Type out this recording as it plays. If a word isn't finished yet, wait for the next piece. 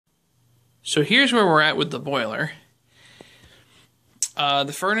So here's where we're at with the boiler.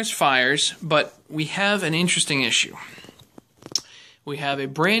 The furnace fires, but we have an interesting issue. We have a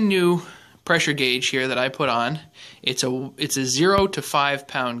brand new pressure gauge here that I put on. It's a 0 to 5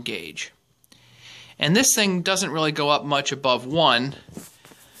 pound gauge. And this thing doesn't really go up much above 1.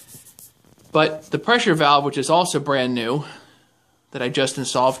 But the pressure valve, which is also brand new, that I just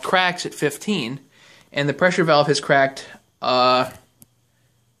installed, cracks at 15. And the pressure valve has cracked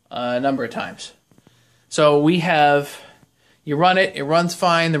a number of times. So we have, you run it, it runs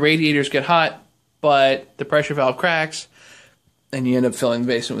fine, the radiators get hot, but the pressure valve cracks, and you end up filling the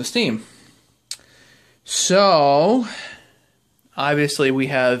basement with steam. So, obviously we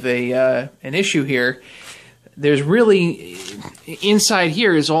have an issue here. There's really, inside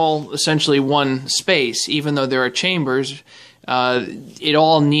here is all essentially one space, even though there are chambers. It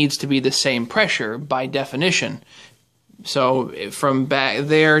all needs to be the same pressure by definition. So from back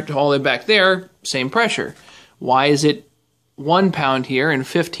there to all the way back there, same pressure. Why is it 1 pound here and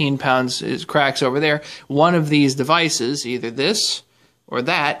 15 pounds is cracks over there? One of these devices, either this or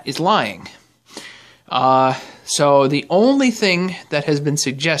that, is lying. So the only thing that has been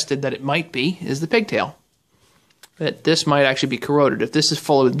suggested that it might be is the pigtail. That this might actually be corroded. If this is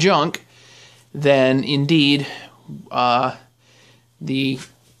full of junk, then indeed the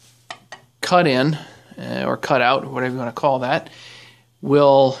cut-in or cut-out, whatever you want to call that,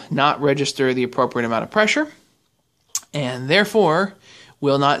 will not register the appropriate amount of pressure, and therefore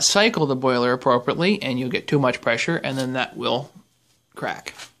will not cycle the boiler appropriately, and you'll get too much pressure, and then that will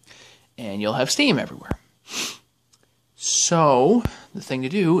crack, and you'll have steam everywhere. So the thing to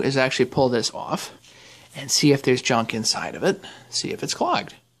do is actually pull this off and see if there's junk inside of it, see if it's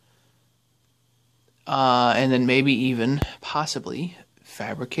clogged. And then maybe even, possibly,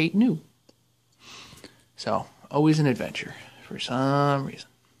 fabricate new. So, always an adventure, for some reason.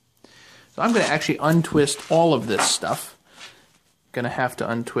 So I'm going to actually untwist all of this stuff. Going to have to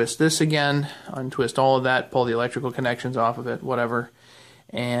untwist this again, untwist all of that, pull the electrical connections off of it, whatever.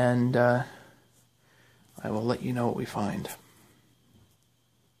 And I will let you know what we find.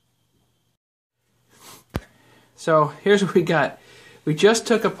 So here's what we got. We just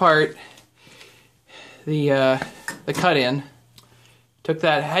took apart the cut-in. Took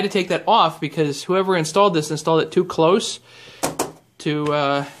that, had to take that off because whoever installed this installed it too close to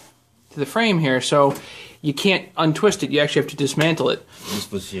the frame here, so you can't untwist it. You actually have to dismantle it.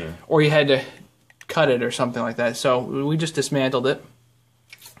 This was here. Or you had to cut it or something like that. So we just dismantled it,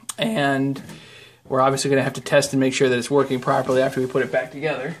 and we're obviously going to have to test and make sure that it's working properly after we put it back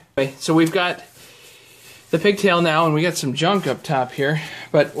together. Okay, so we've got the pigtail now, and we got some junk up top here,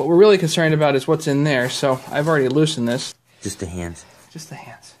 but what we're really concerned about is what's in there. So I've already loosened this. Just the hands. Just the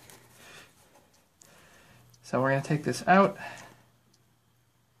hands. So we're going to take this out.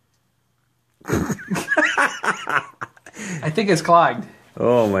 I think it's clogged.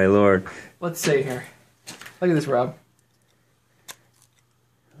 Oh my lord. Let's see here. Look at this, Rob.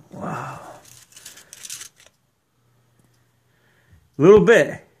 Wow. A little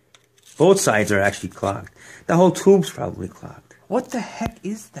bit. Both sides are actually clogged. The whole tube's probably clogged. What the heck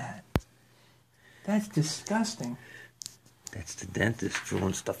is that? That's disgusting. That's the dentist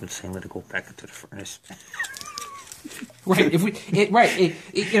drilling stuff and saying let it go back into the furnace. Right. If we,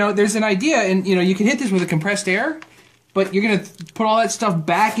 you know, there's an idea, and you know, you can hit this with a compressed air, but you're gonna put all that stuff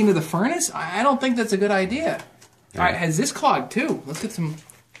back into the furnace. I don't think that's a good idea. All right, has this clogged too? Let's get some.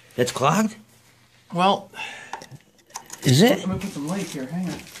 That's clogged? Well, is it? Let me put some light here. Hang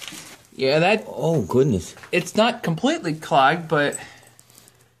on. Yeah, that. Oh goodness. It's not completely clogged, but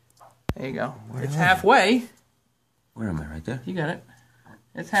there you go. It's halfway. Where am I? Right there? You got it.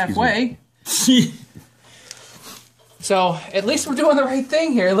 It's halfway. So, at least we're doing the right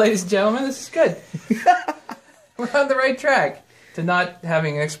thing here, ladies and gentlemen. This is good. We're on the right track to not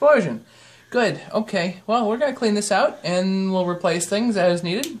having an explosion. Good. Okay. Well, we're going to clean this out, and we'll replace things as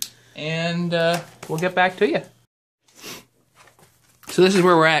needed, and we'll get back to you. So this is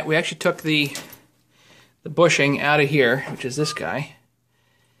where we're at. We actually took the bushing out of here, which is this guy,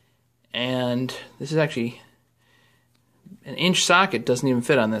 and this is actually an inch socket. Doesn't even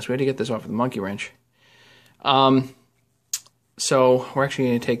fit on this. We had to get this off with a monkey wrench. So we're actually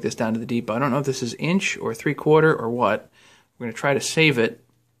going to take this down to the depot. I don't know if this is inch or 3/4 or what. We're going to try to save it,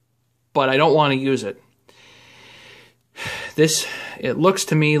 but I don't want to use it. This, it looks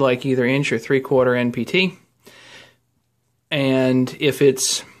to me like either inch or 3/4 NPT. And if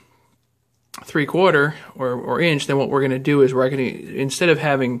it's 3/4 or inch, then what we're going to do is we're going to, instead of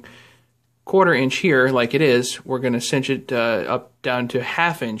having 1/4 inch here like it is, we're going to cinch it up down to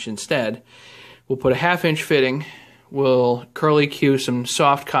 1/2 inch instead. We'll put a 1/2 inch fitting we'll curly Q some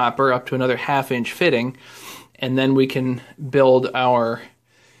soft copper up to another 1/2-inch fitting, and then we can build our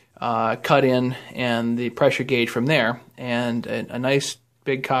cut in and the pressure gauge from there. And a nice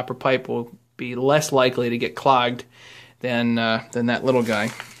big copper pipe will be less likely to get clogged than that little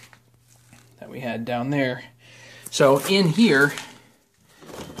guy that we had down there. So in here,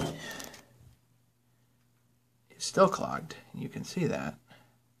 it's still clogged. You can see that.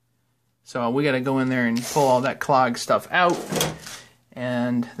 So we got to go in there and pull all that clogged stuff out,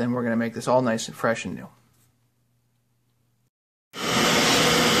 and then we're going to make this all nice and fresh and new.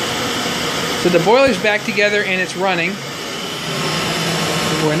 So the boiler's back together and it's running.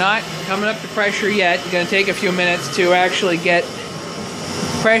 We're not coming up to pressure yet. It's going to take a few minutes to actually get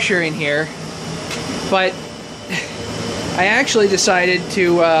pressure in here. But I actually decided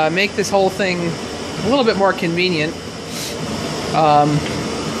to make this whole thing a little bit more convenient.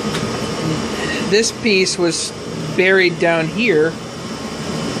 This piece was buried down here,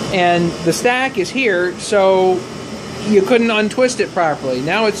 and the stack is here, so you couldn't untwist it properly.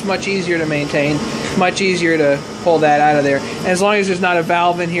 Now it's much easier to maintain, much easier to pull that out of there. And as long as there's not a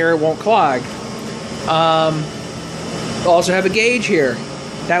valve in here, it won't clog. Also have a gauge here.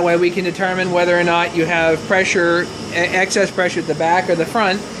 That way we can determine whether or not you have pressure, excess pressure at the back or the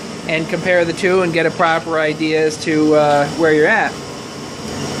front, and compare the two and get a proper idea as to where you're at.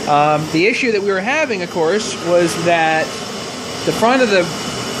 The issue that we were having, of course, was that the front of the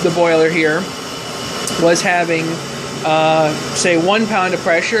boiler here was having say 1 pound of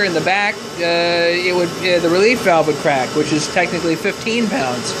pressure. In the back, the relief valve would crack, which is technically 15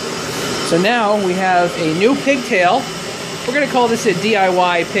 pounds. So now we have a new pigtail. We're going to call this a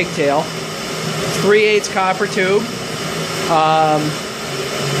DIY pigtail. 3/8 copper tube.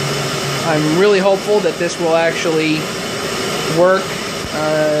 I'm really hopeful that this will actually work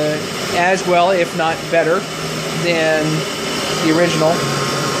as well, if not better, than the original.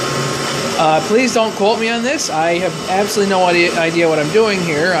 Please don't quote me on this. I have absolutely no idea what I'm doing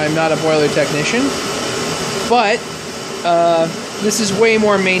here. I'm not a boiler technician. But this is way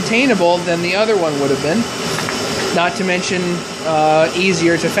more maintainable than the other one would have been. Not to mention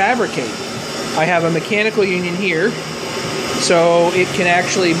easier to fabricate. I have a mechanical union here, so it can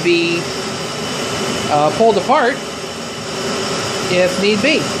actually be pulled apart if need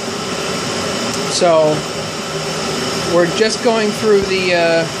be. So we're just going through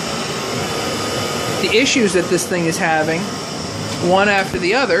the issues that this thing is having, one after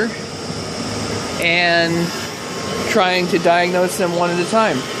the other, and trying to diagnose them one at a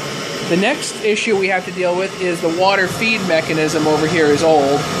time. The next issue we have to deal with is the water feed mechanism over here is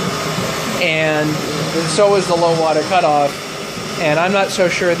old, and so is the low water cutoff, and I'm not so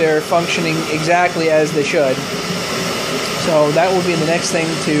sure they're functioning exactly as they should. So that will be the next thing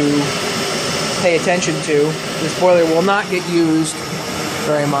to pay attention to. This boiler will not get used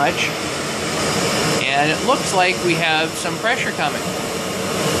very much, and it looks like we have some pressure coming.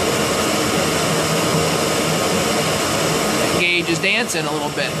 That gauge is dancing a little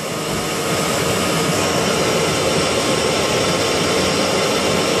bit.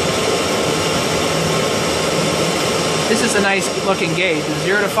 This is a nice looking gauge. It's a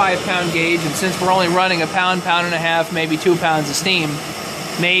 0 to 5 pound gauge, and since we're only running a pound, pound and a half, maybe 2 pounds of steam,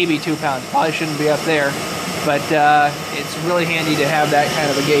 maybe 2 pounds, probably shouldn't be up there, but it's really handy to have that kind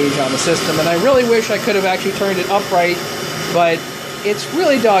of a gauge on the system. And I really wish I could have actually turned it upright, but it's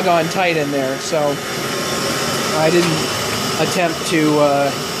really doggone tight in there, so I didn't attempt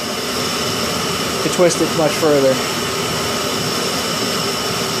to twist it much further.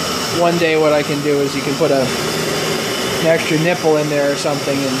 One day what I can do is you can put an extra nipple in there or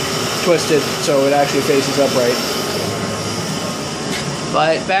something and twist it so it actually faces upright.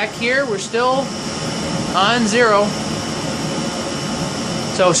 But back here we're still on 0.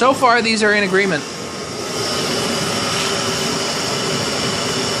 So far these are in agreement.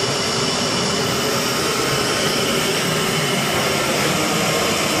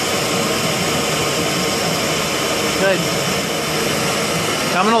 Good.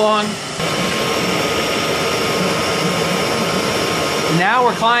 Coming along. Now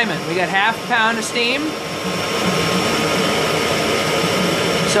we're climbing. We got 1/2 pound of steam.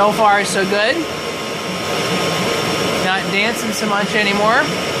 So far, so good. Not dancing so much anymore.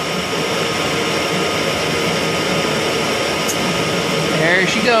 There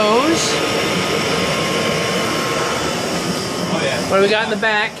she goes. Oh yeah. What do we got in the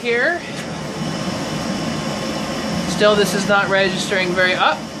back here? Still, this is not registering very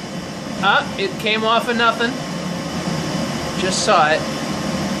up. It came off of nothing. Just saw it.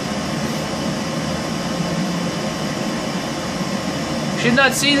 Should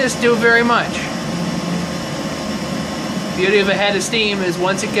not see this do very much. beauty of a head of steam is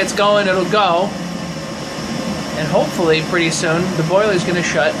once it gets going, it'll go. And hopefully, pretty soon, the boiler's going to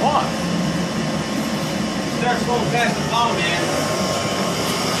shut off. Starts going past the pound, man.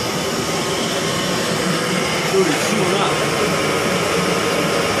 Dude, it's chewing up.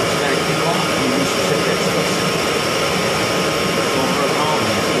 Just gotta keep on. You should set that switch. Over a pound,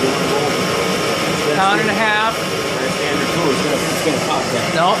 man. You don't go over. Pound and a half. Standard too. It's gonna pop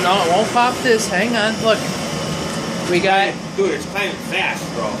that. No, it won't pop this. Hang on. Look. We got... Dude, it's climbing fast,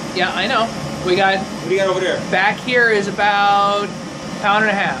 bro. Yeah, I know. We got... What do you got over there? Back here is about pound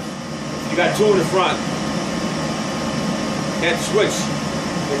and a half. You got 2 in the front. That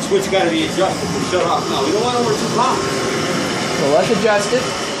switch got to be adjusted to shut off now. We don't want over 2 pounds. So let's adjust it.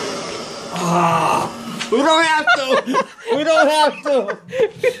 We don't have to. We don't have to.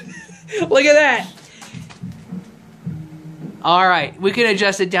 Look at that. All right, we can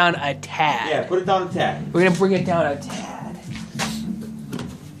adjust it down a tad. Yeah, put it down a tad. We're gonna bring it down a tad.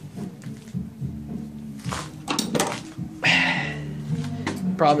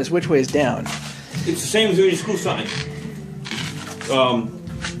 Problem is, which way is down? It's the same as when you screw something.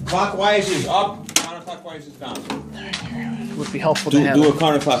 Clockwise is up, counterclockwise is down. It would be helpful to have. Do it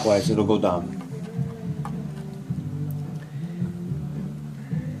counterclockwise, it'll go down.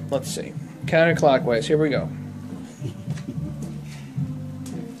 Let's see. Counterclockwise, here we go.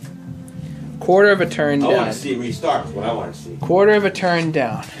 Quarter of a turn down. I want to see it restart, is what I want to see. Quarter of a turn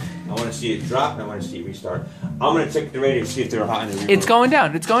down. I want to see it drop, and I want to see it restart. I'm going to check the radio to see if they're hot in the reverse. It's going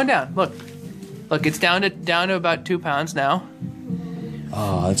down. It's going down. Look, it's down to about 2 pounds now.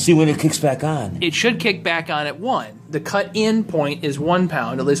 Oh, let's see when it kicks back on. It should kick back on at 1. The cut-in point is 1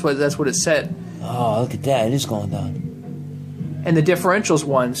 pound. At least that's what it said. Oh, look at that! It is going down. And the differential's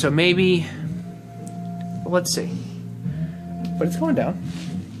 1. So maybe. Well, let's see. But it's going down.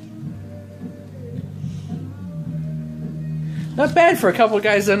 Not bad for a couple of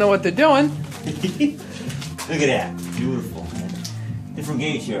guys that know what they're doing. Look at that. Beautiful, man. Different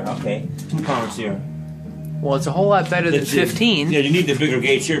gauge here. Okay. 2 pounds here. Well, it's a whole lot better than 15. Yeah, you need the bigger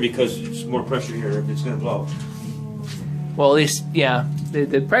gauge here because it's more pressure here if it's going to blow. Well, at least, yeah,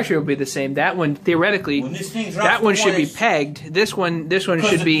 the pressure will be the same. That one, theoretically, When this thing drops that one to should be it's- pegged. This one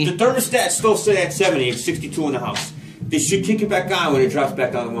should be... The thermostat still set at 70. It's 62 in the house. They should kick it back on when it drops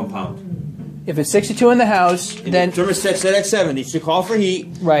back down to 1 pound. If it's 62 in the house, And then... the thermostat set at 70. It should call for heat.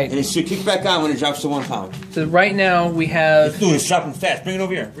 Right. And it should kick back on when it drops to 1 pound. So right now we have... Dude, it's dropping fast. Bring it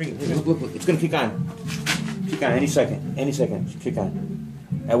over here. Bring it. Look. It's going to kick on. Kick on any second. Any second. It should kick on.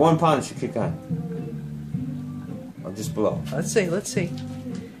 At 1 pound, it should kick on. Or just below. Let's see.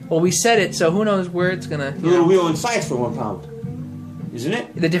 Well, we set it, so who knows where it's gonna... The little wheel inside's for 1 pound. Isn't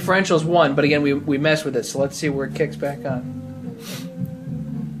it? The differential's 1, but again, we messed with it, so let's see where it kicks back on.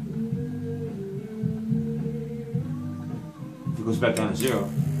 If it goes back down to 0.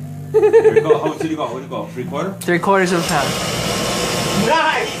 There you go. How much did it go? Where'd it go? 3/4? 3/4 of a pound.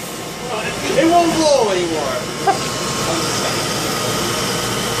 Nice! It won't blow anymore.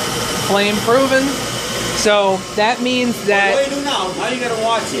 Flame proven. So that means that... What do you do now? Now you gotta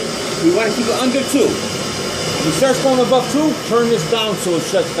watch it. We want to keep it under 2. If it starts going above 2, turn this down so it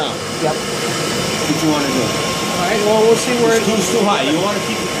shuts down. Yep. That's what you want to do. All right, well, we'll see where It's too high. You want to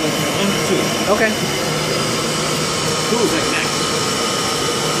keep it like under 2. Okay. 2 is like next.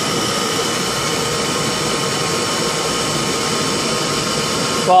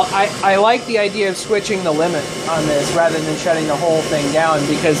 Well, I like the idea of switching the limit on this rather than shutting the whole thing down,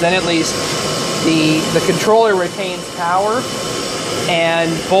 because then at least the controller retains power,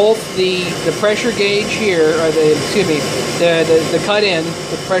 and both the pressure gauge here, or the cut in,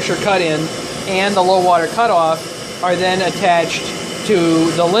 the pressure cut in, and the low water cutoff are then attached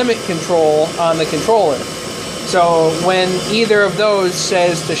to the limit control on the controller. So when either of those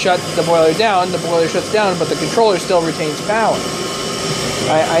says to shut the boiler down, the boiler shuts down, but the controller still retains power.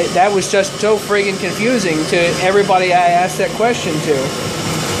 That was just so friggin' confusing to everybody I asked that question to.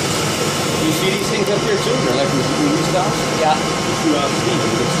 You see these things up here too? They're like we used to. Yeah. Too steep.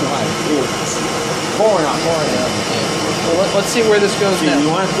 It's too high. Pouring out. Well, let's see where this goes See, now. you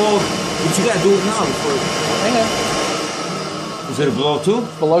want to go, but you gotta do it now before. Hang on. Is it below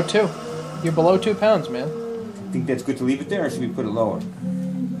 2? Below 2. You're below 2 pounds, man. Think that's good to leave it there, or should we put it lower?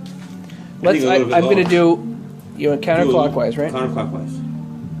 I'm going to do counterclockwise, right? Counterclockwise.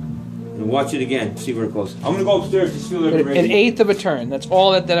 And watch it again. See where it goes. I'm going to go upstairs to see where the An radiator. 1/8 of a turn. That's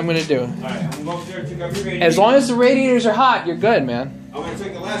all that I'm going to do. All right, I'm going to go upstairs and check out your radiator. As long as the radiators are hot, you're good, man. I'm going to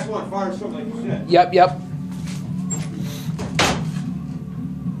take the last one, far and short, like you said. Yep.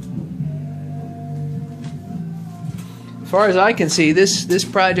 As far as I can see, this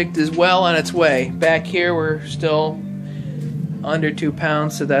project is well on its way. Back here, we're still under 2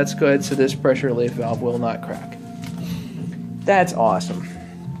 pounds, so that's good. So this pressure relief valve will not crack. That's awesome.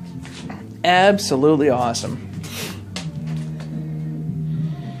 Absolutely awesome.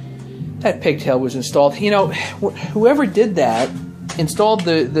 That pigtail was installed. You know, whoever did that installed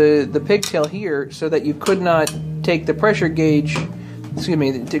the pigtail here so that you could not take the pressure gauge, excuse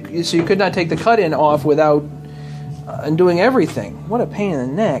me, so you could not take the cut-in off without undoing everything. What a pain in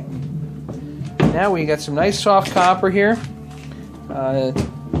the neck. Now we got some nice soft copper here.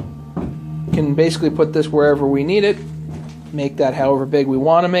 Can basically put this wherever we need it. Make that however big we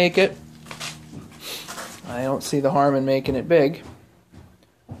want to make it. I don't see the harm in making it big.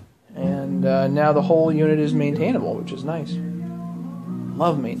 And now the whole unit is maintainable, which is nice.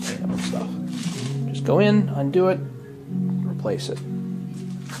 Love maintainable stuff. Just go in, undo it, replace it.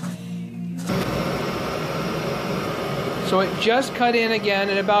 So it just cut in again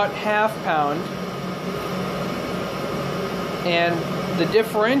at about ½ pound. And the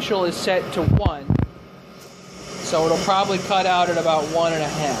differential is set to 1. So it'll probably cut out at about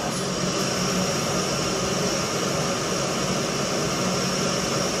 1.5.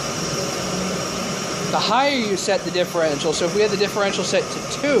 The higher you set the differential, so if we had the differential set to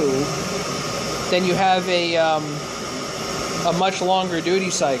 2, then you have a much longer duty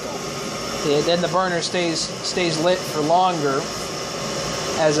cycle. Then the burner stays lit for longer,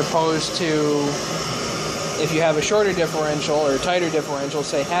 as opposed to if you have a shorter differential or a tighter differential,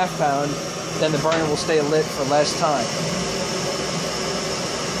 say ½ pound, then the burner will stay lit for less time.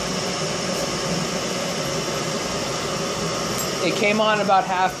 It came on about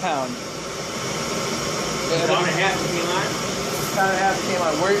 ½ pound. Pound and a half came on? Pound and a half came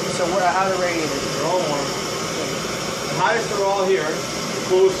on. How are the radiators? They're all warm. The hottest are all here. The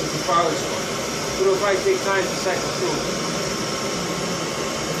coolest is the farthest one. So it'll probably take time to cycle through.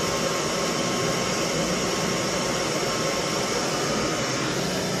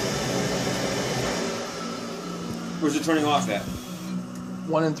 Where's it turning off at?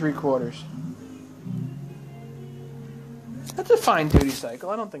 1 3/4. That's a fine duty cycle.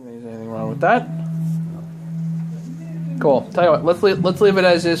 I don't think there's anything wrong with that. Cool. Tell you what, let's leave it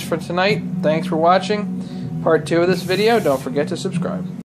as is for tonight. Thanks for watching. Part 2 of this video. Don't forget to subscribe.